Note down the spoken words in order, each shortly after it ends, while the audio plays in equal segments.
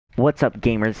What's up,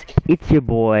 gamers? It's your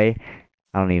boy.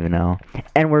 I don't even know.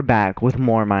 And we're back with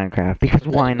more Minecraft because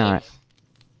why not?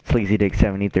 Sleazy Dick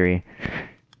 73.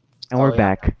 And we're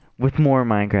back with more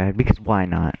Minecraft because why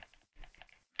not?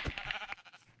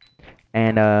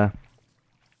 And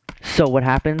so what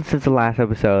happened since the last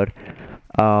episode?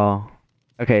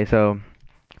 Okay, so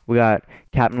we got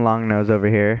Captain Longnose over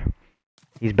here.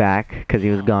 He's back because he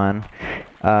was gone.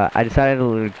 I decided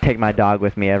to take my dog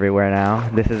with me everywhere now.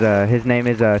 This is his name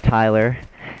is Tyler.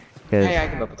 Hey, I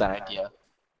came up with that idea.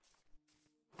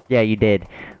 Yeah, you did,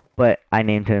 but I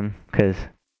named him because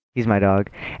he's my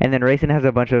dog. And then Rayson has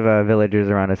a bunch of villagers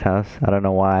around his house. I don't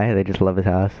know why. They just love his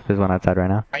house. There's one outside right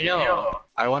now. I know.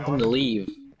 I want them to leave.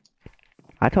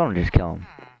 I told him to just kill him.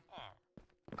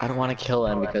 I don't want to kill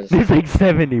them because There's like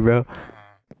 70, bro.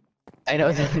 I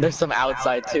know there's some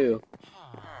outside too.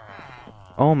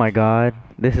 Oh my god,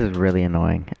 this is really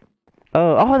annoying.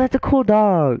 Oh, that's a cool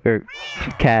dog or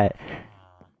cat.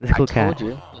 That's a cool cat. I told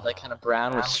you. He's like kind of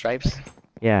brown with stripes.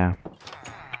 Yeah.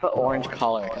 But orange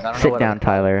collar. Cause I don't know Sit what down,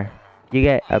 Tyler. You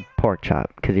get a pork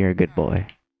chop because you're a good boy.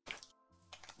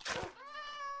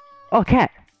 Oh,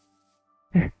 cat.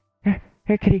 Here,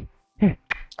 kitty. Here.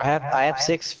 I have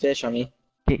 6 fish on me.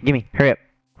 Give me. Hurry up,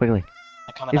 quickly.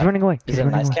 He's running away. Is it a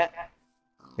nice cat?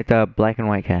 It's a black and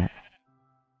white cat.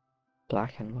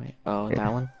 Black and white. Oh,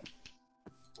 that one.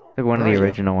 Like one of the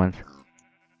original ones.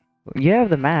 You have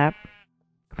the map.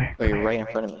 Come here. Oh, you're right in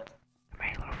front of me. Come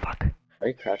here, little fuck. Are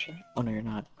you crouching? Oh no, you're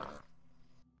not.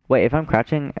 Wait, if I'm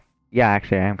crouching, yeah,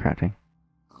 actually, I am crouching.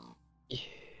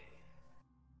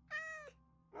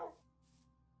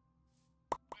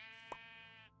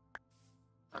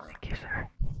 Thank you, sir.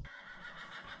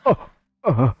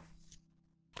 Oh.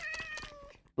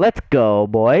 Let's go,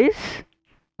 boys.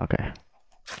 Okay.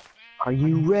 Are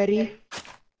you ready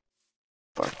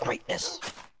for greatness?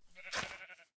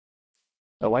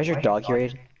 Oh, why is your dog here,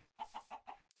 Aiden?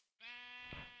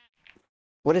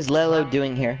 What is Lelo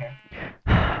doing here?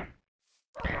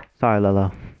 Sorry,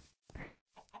 Lolo.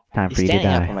 Time He's for you to standing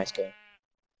up die. on my screen.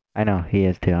 I know, he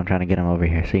is too. I'm trying to get him over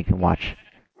here so you can watch.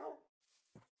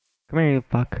 Come here, you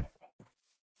fuck.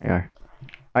 There you are.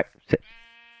 Alright, sit.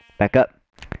 Back up.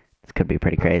 This could be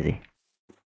pretty crazy.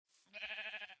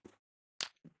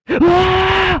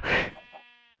 Oh,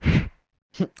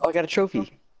 I got a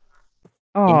trophy.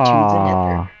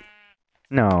 Oh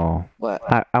no. What?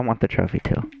 I want the trophy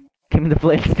too. Give me the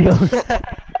blade steel.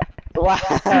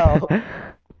 Wow.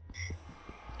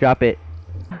 Drop it.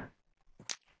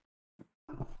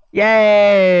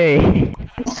 Yay!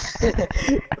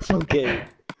 Okay.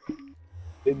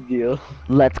 Good deal.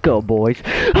 Let's go, boys.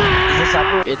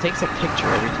 It takes a picture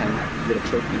every time you get a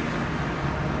trophy.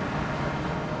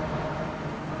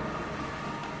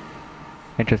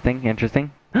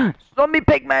 Interesting. Zombie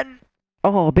pigman!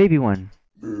 Oh, baby one.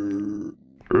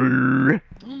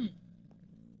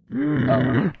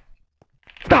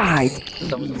 Die!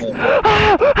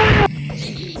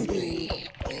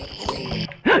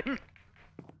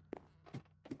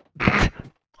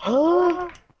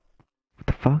 What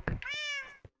the fuck?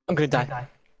 I'm gonna die.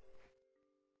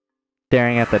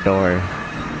 Staring at the door.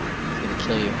 He's gonna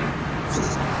kill you.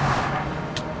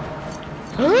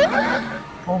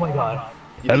 Oh my god.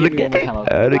 Alright,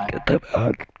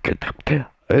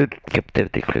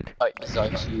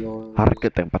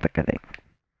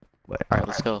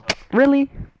 let's go. Really?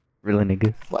 Really,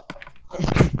 nigga? What?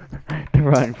 The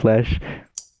rotten flesh.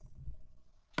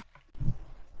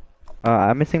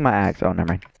 I'm missing my axe. Oh, never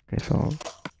mind. Okay, so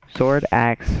sword,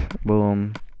 axe,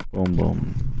 boom, boom,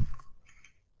 boom.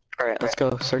 Alright, let's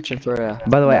go searching for a...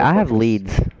 By the way, I have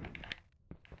leads.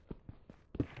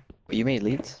 You made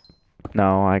leads?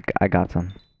 No, I got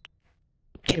some.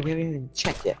 Hey, we haven't even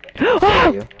checked yet.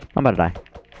 I'm about to die.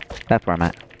 That's where I'm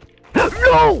at.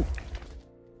 No!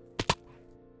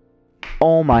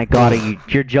 Oh my god,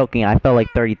 you're joking. I fell like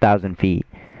 30,000 feet.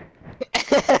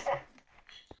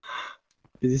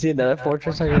 Did you see another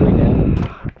fortress on your way down?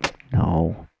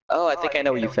 No. Oh, I think I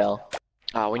know where you fell.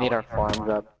 Oh, we need our farms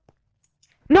up.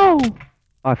 No!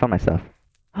 Oh, I found my stuff.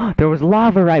 There was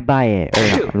lava right by it.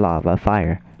 Or not lava,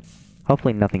 fire.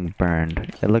 Hopefully nothing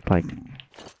burned. It looked like...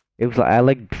 It was like... I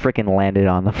like freaking landed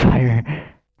on the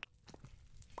fire.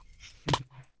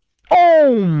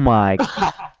 Oh my...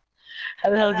 How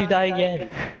the hell did you die again?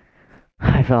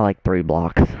 I fell like 3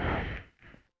 blocks.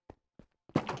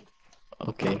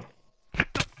 Okay.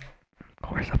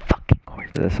 Course, a fucking course.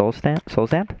 Is it soul stamp? Soul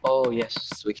stamp? Oh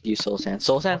yes, we could use soul sand.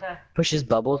 Soul sand pushes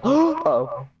bubbles.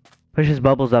 Oh. Pushes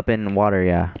bubbles up in water,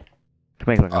 yeah. To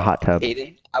make like a hot tub.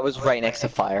 Aiden, I was right next to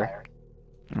fire.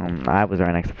 I was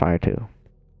right next to fire too.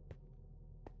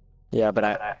 Yeah, but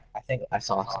I think I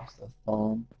saw some stuff.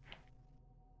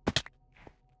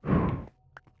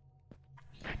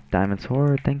 Diamond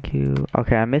sword, thank you.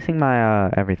 Okay, I'm missing my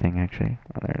everything actually.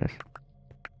 Oh, there it is.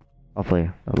 Hopefully,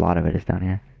 a lot of it is down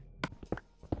here.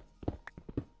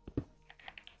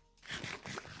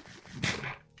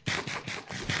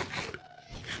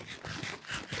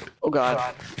 Oh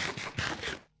god.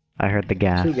 I heard the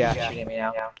gas. Two gas shooting me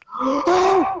now.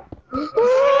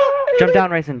 Jump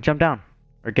down, Rayson. Jump down,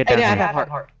 or get down Hey, I here. have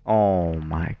heart. Oh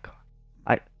my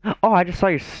god. I just saw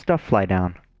your stuff fly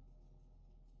down.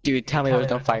 Dude, tell me there was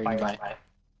no fire nearby.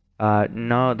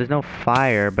 No, there's no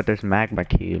fire, but there's magma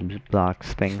cubes,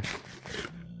 blocks, things.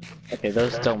 Okay,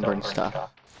 those don't burn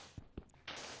stuff.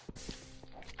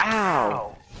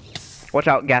 Ow! Watch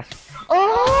out, gas.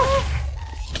 Oh!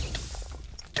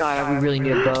 God, we really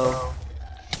need a bow.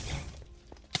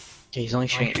 Okay, he's only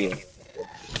shooting at you.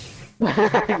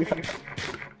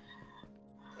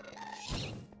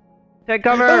 Take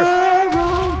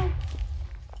cover!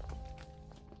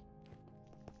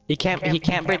 He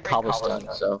can't break cobblestone,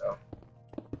 so.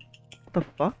 What the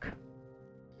fuck?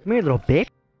 Come here, little bitch.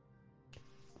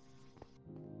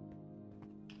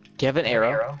 Do you have an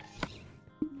arrow?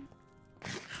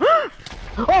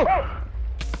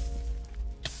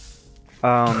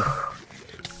 Oh!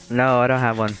 No, I don't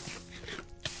have one.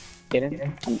 Get in? I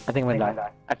think I'm gonna die.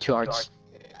 I have 2 hearts.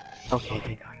 Okay,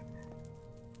 thank God.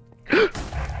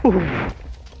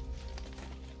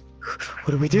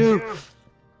 What do we do?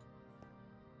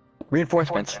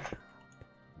 Reinforcements.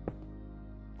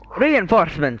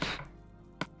 Reinforcements!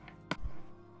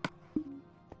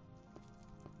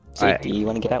 Safety, you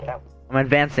wanna get out? I'm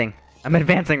advancing. I'm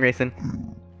advancing, Grayson.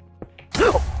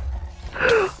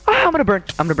 I'm gonna burn.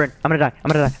 I'm gonna burn. I'm gonna die.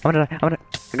 I'm gonna die. I'm gonna die. I'm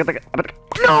gonna.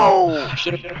 No!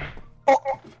 Oh!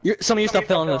 Some of your stuff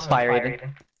fell into this fire, Aiden.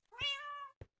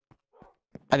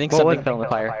 I think What something was- fell in the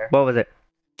fire. What was it?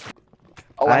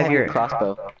 Oh, I I have have your your-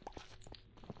 crossbow.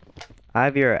 I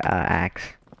have your axe.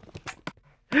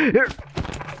 Here.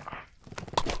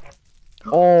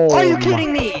 Oh! Are you my-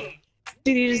 kidding me?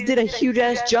 Dude, you just did a huge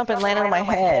ass jump and landed on my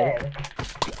head.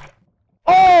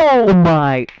 Oh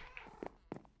my!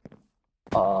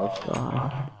 Oh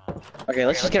god. Okay,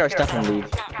 let's just get our stuff and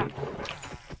leave.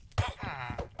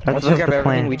 Once we That's grab the everything,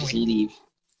 plan. we just leave.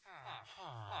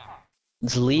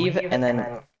 Let's leave and then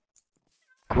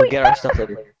we'll get our stuff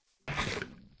later.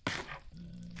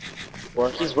 Or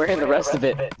he's wearing the rest of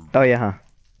it. Oh yeah, huh?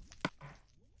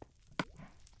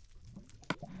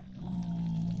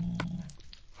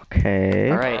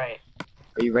 Okay. Alright.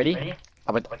 Are you ready?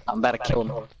 I'm about to kill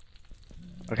him.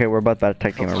 Okay, we're both about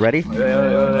to tag team. Ready? Hold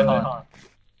on.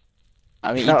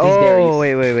 I'm gonna eat these Oh,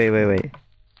 berries. wait.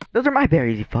 Those are my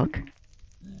berries, you fuck.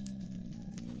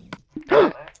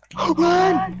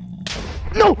 Run!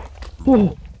 No!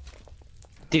 Oh,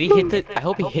 Did he hit the? I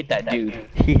hope he hit that dude.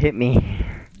 he hit me.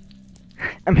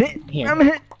 I'm hit. Here. I'm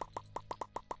hit.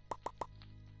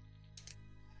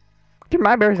 They're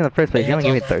my berries in the first place. You only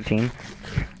gave me 13.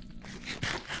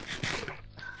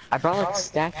 I brought like a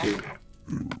stack, dude.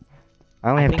 I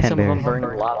only I have think 10 some of them berries.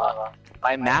 burn in lava.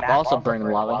 My map also burned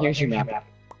in lava. Here's your map.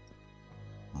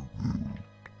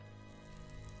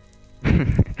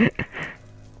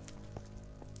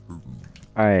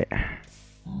 Alright.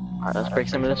 Alright, let's break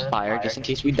some of this fire just in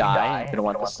case we die. I don't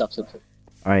want this stuff to.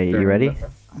 Alright, you ready?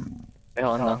 Wait,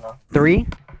 hold on, no. 3?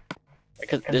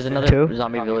 Because there's another 2?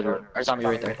 zombie villager or zombie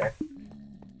right there.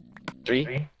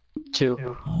 3, 2,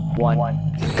 1,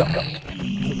 go.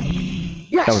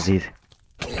 Yes! That was easy.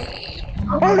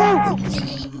 Oh no!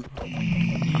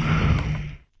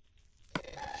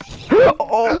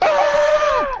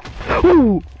 Oh!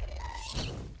 Ooh!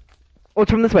 Oh,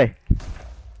 it's from this way.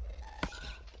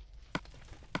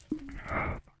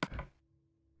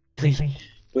 Please.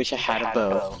 Wish I had a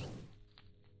bow.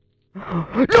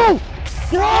 No!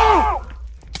 No!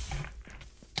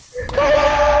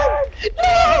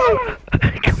 No!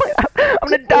 Come on, I'm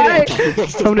gonna die!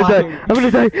 I'm gonna die! I'm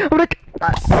gonna die! I'm gonna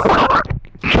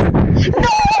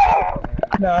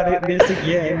Not this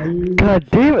again, dude. God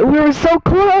damn it, we were so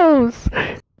close!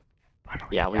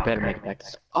 Yeah, we better make it back.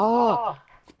 Oh!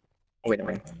 Wait a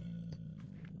minute.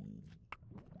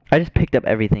 I just picked up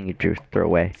everything you threw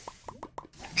away.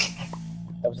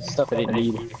 That was the stuff I didn't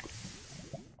need. Okay,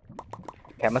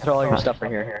 I'm gonna throw all your stuff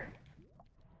right here.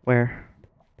 Where?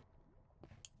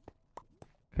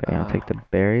 Okay, I'll take the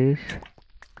berries.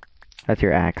 That's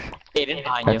your axe. Aiden,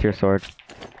 behind That's you. your sword.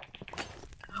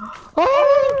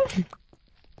 Oh!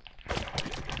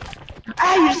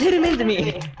 Ah, you just hit him into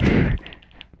me!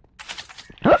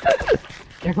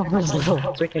 There goes little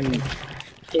freaking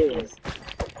kids.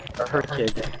 Or her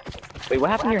kid. Wait, what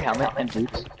happened to your helmet and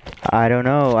boots? I don't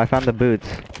know, I found the boots.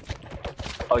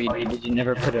 Oh, did you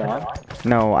never put it on?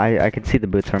 No, I could see the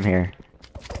boots from here.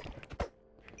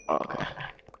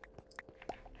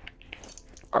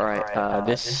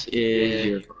 This is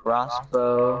your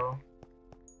crossbow.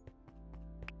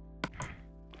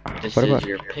 This What is about-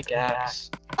 your pickaxe.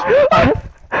 Uh,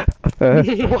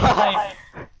 Why?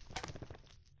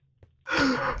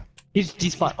 He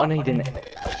despawned. Oh no, he didn't.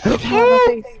 I'm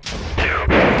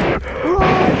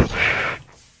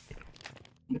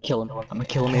gonna kill him. I'm gonna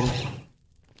kill him.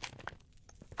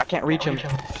 I can't reach him.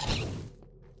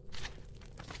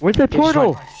 Where's the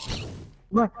portal?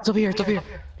 Run! It's over here. It's over here.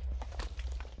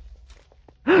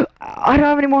 I don't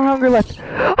have any more hunger left.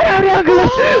 I don't have any hunger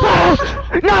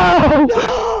left. No!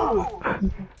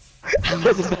 I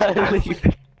was about to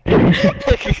leave.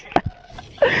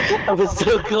 I was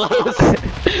so close.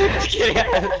 Just kidding.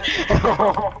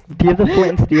 Do you have the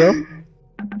flint and steel?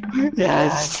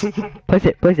 Yes. Place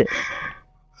it. Place it.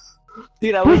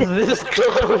 Dude, I was this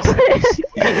close.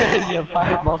 You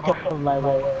fireball from my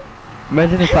way.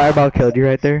 Imagine if fireball killed you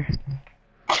right there.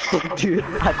 Dude,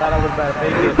 I thought I was about to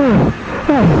make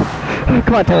it.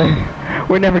 Come on, Tyler.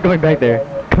 We're never going back there.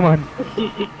 Come on.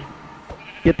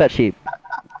 Get that sheep.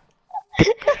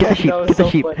 Get the sheep. That was Get the so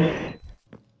sheep. funny.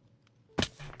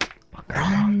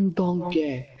 Run,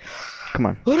 donkey. Come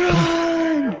on.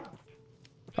 Run!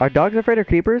 Are dogs afraid of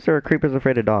creepers or are creepers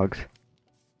afraid of dogs?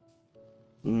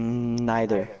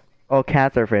 Neither. Oh,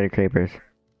 cats are afraid of creepers.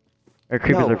 Or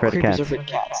creepers are afraid of cats. Creepers are afraid of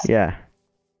cats. Yeah.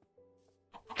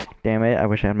 Damn it, I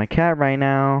wish I had my cat right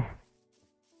now.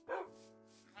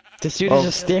 This dude Oh. is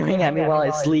just staring at me while I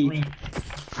sleep.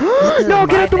 No,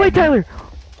 get out the way, Tyler!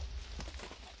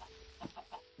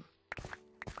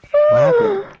 What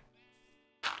happened?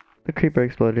 The creeper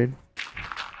exploded.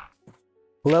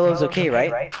 Lolo's okay,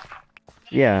 right?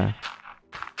 Yeah.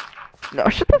 No,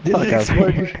 shut the Did fuck it up.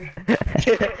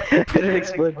 explode? Did it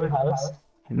explode your house?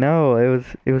 No,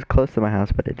 it was close to my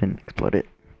house, but it didn't explode it.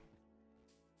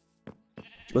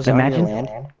 Was it Imagine- on your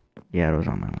land? Yeah, it was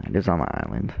on my land. It was on my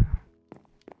island.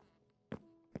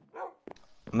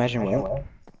 Imagine what?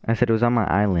 I said it was on my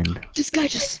island. This guy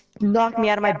just knocked me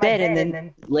out of my bed and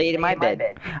then laid in my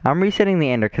bed. I'm resetting the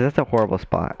ender because that's a horrible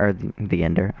spot. Or the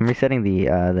ender. I'm resetting the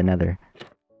nether.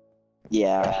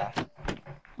 Yeah.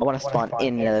 I want to spawn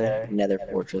in nether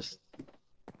fortress.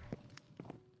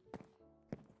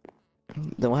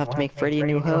 Then we'll have to make Freddy a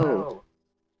new hoe.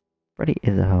 Freddy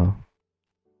is a hoe.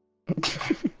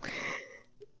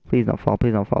 Please don't fall.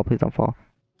 Please don't fall. Please don't fall.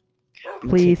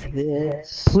 Please.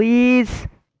 This. Please.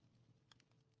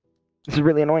 This is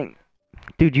really annoying.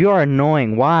 Dude, you are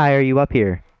annoying. Why are you up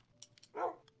here?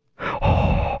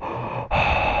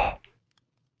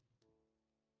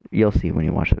 You'll see when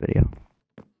you watch the video.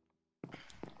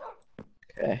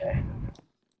 Okay.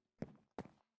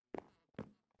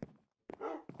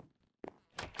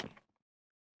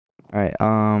 Alright,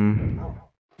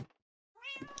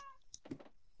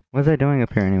 what was I doing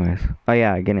up here anyways? Oh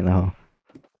yeah, getting the hoe.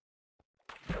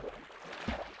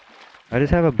 I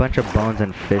just have a bunch of bones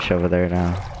and fish over there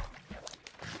now.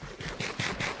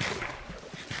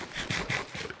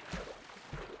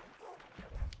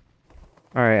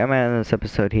 Alright, I'm gonna end this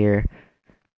episode here.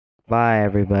 Bye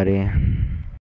everybody.